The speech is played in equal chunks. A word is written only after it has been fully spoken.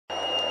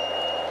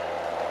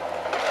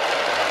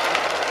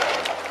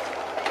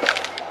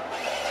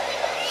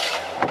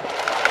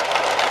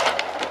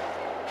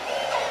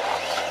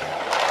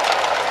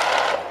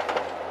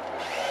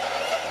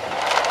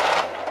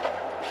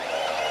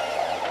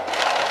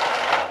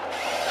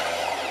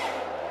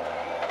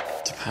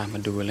พามา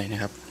ดูอะไรนะ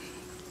ครับ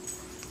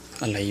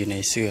อะไรอยู่ใน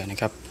เสื้อนะ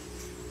ครับ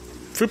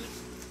ฟึบ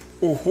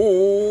โอ้โห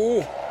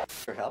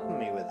For helping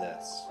me with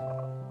this.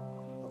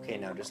 Okay,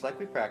 now just like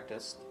we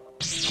practiced.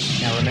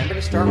 Now remember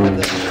to start with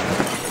the.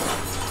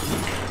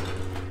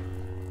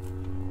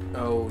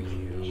 Oh,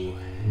 you.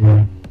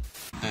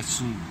 That's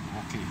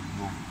okay.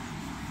 Go.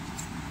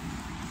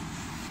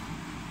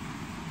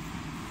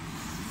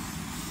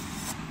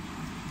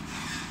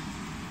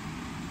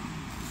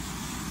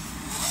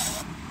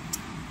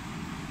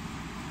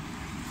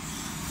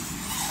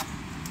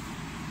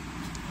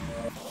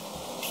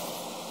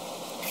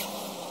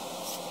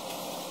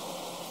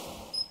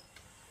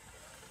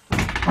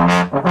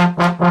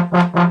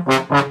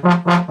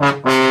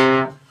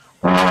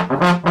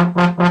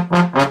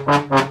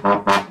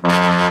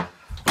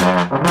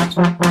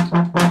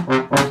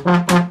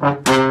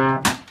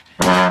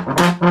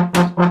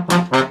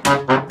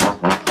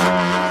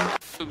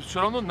 Все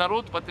равно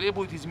народ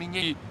потребует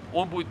изменений,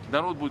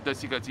 народ будет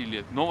достигать и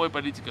лет. Новая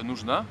политика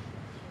нужна.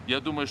 Я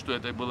думаю, что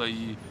это было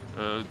и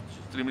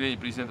стремление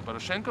президента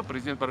Порошенко.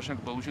 Президент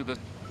Порошенко получил...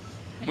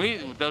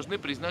 Мы должны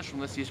признать, что у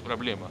нас есть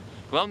проблема.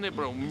 Главное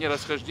у меня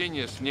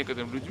расхождение с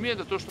некоторыми людьми,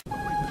 это то, что...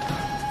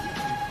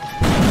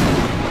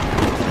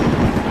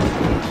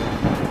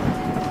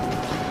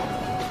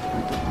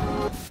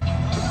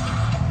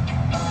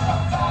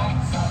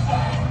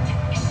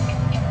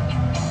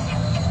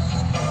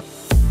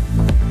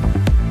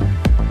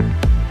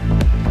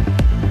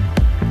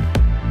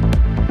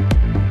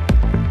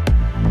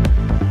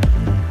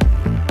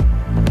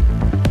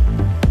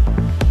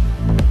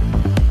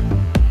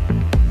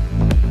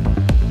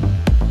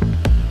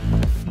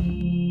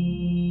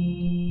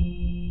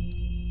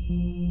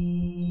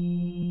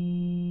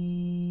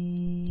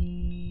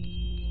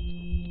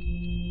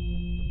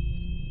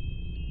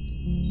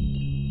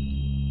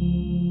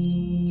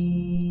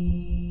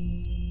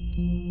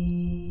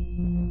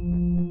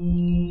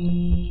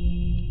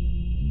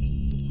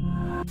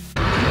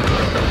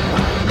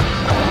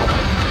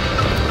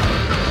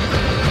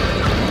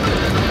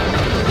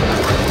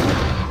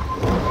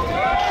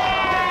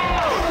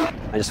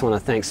 I just want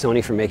to thank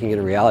Sony for making it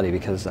a reality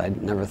because I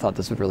never thought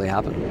this would really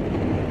happen.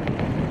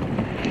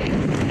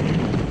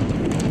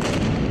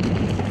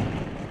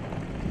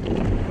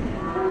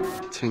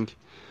 Think.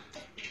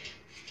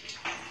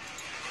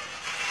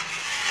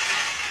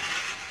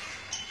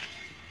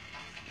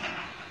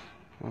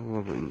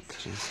 Было бы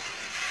интересно.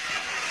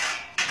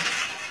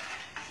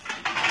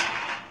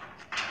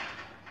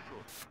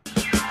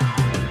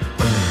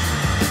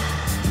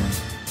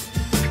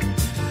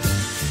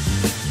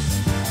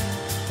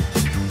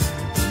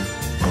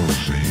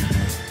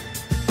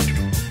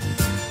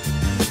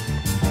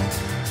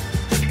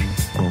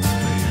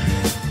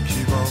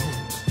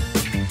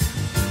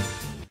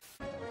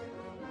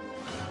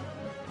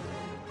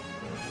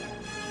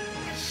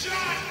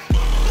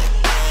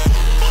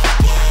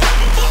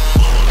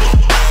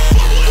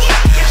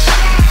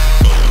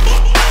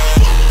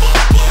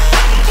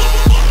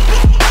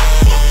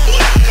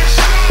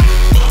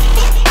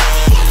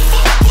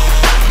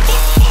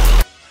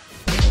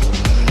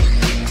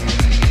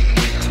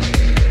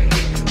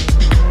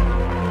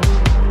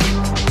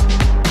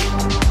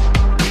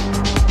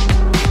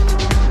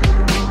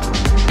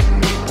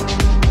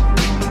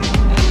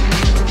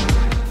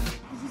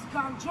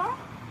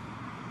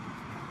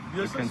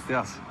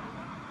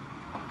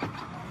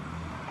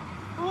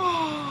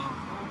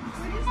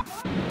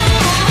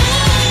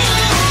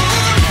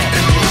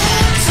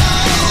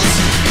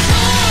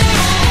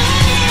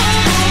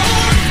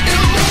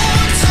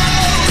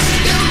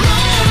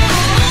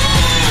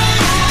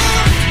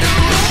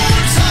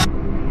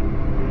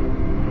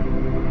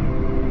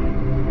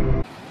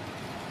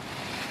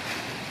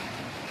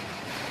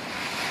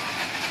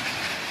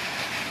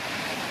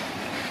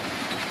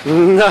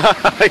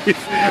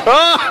 Nice!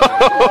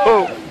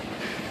 Oh!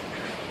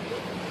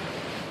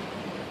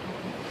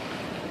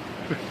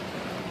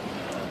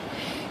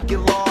 Get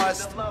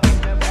lost.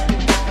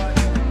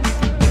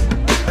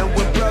 And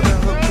when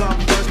brotherhood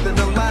comes first, then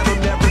the line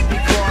will never be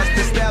crossed.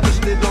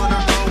 Established it on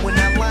our own when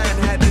that line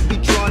had to be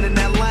drawn, and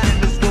that line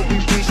is what we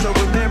reach. So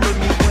remember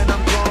me when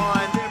I'm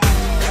gone.